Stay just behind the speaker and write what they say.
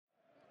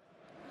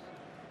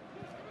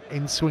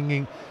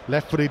in-swinging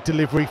left-footed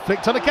delivery,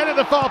 flicked on again at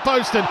the far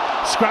post and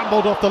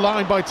scrambled off the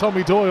line by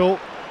Tommy Doyle.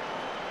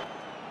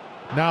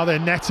 Now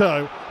then,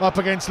 Neto up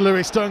against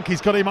Lewis Dunk.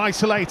 He's got him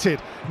isolated.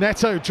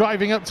 Neto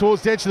driving up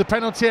towards the edge of the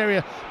penalty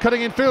area,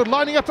 cutting in field,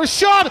 lining up a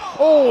shot.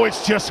 Oh,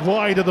 it's just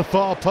wide of the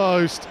far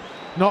post.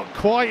 Not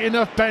quite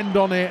enough bend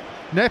on it.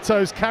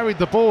 Neto's carried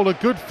the ball a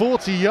good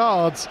 40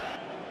 yards.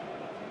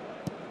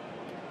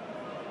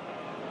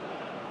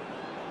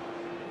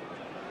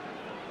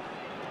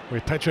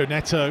 With Pedro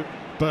Neto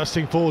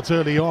bursting forwards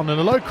early on, and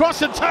a low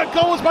cross and turn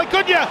goals by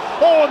Cunha.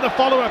 Oh, and the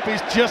follow-up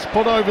is just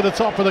put over the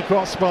top of the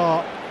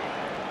crossbar.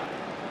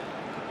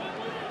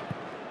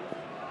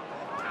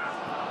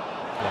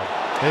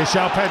 Here's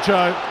João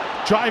Pedro,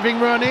 driving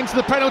run into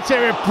the penalty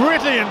area,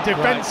 brilliant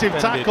defensive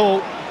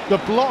tackle. The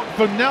block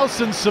from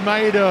Nelson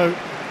Semedo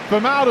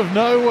from out of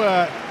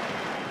nowhere.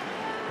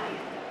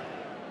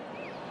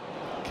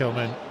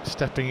 Kilman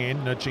stepping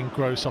in, nudging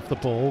Gross off the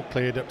ball,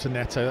 cleared up to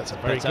Neto. That's a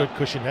very good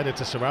cushion header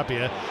to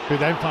Sarabia, who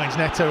then finds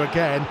Neto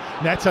again.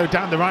 Neto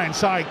down the right hand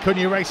side,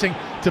 Cunha racing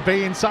to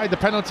be inside the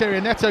penalty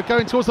area. Neto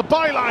going towards the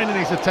byline, and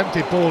he's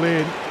attempted ball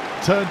in,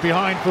 turned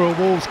behind for a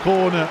Wolves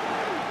corner.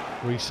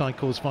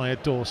 Recycles via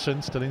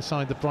Dawson, still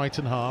inside the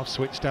Brighton half,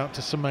 switched out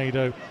to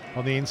Semedo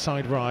on the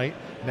inside right.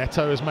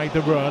 Neto has made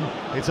the run,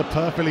 it's a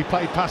perfectly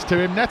played pass to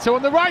him. Neto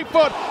on the right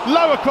foot,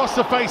 low across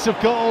the face of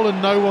goal,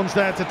 and no one's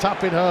there to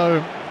tap it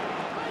home.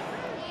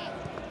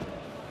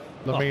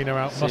 Lemina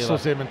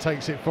out-muscles him and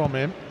takes it from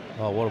him.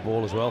 Oh, what a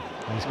ball as well.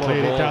 He's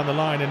cleared it down the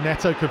line, and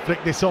Neto could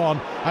flick this on,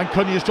 and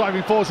Cunha's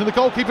driving forwards, and the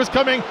goalkeeper's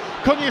coming.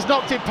 Cunha's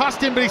knocked it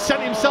past him, but he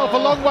sent himself a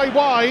long way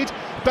wide.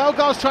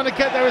 Bellegarde's trying to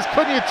get there as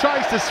Cunha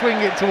tries to swing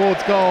it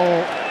towards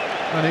goal,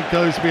 and it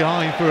goes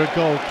behind for a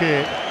goal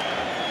kick.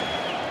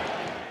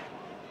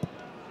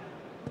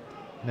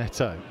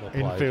 Neto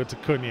infield to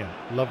Cunha.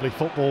 Lovely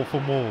football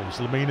from Wolves.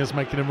 Lemina's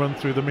making a run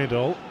through the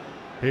middle.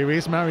 Here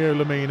is Mario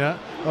Lemina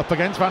up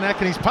against Van Eck,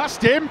 and he's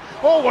past him.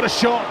 Oh, what a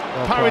shot!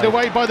 Parried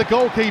away by the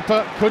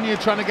goalkeeper. Cunha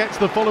trying to get to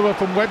the follower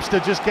from Webster,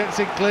 just gets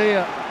it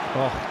clear.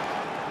 Oh.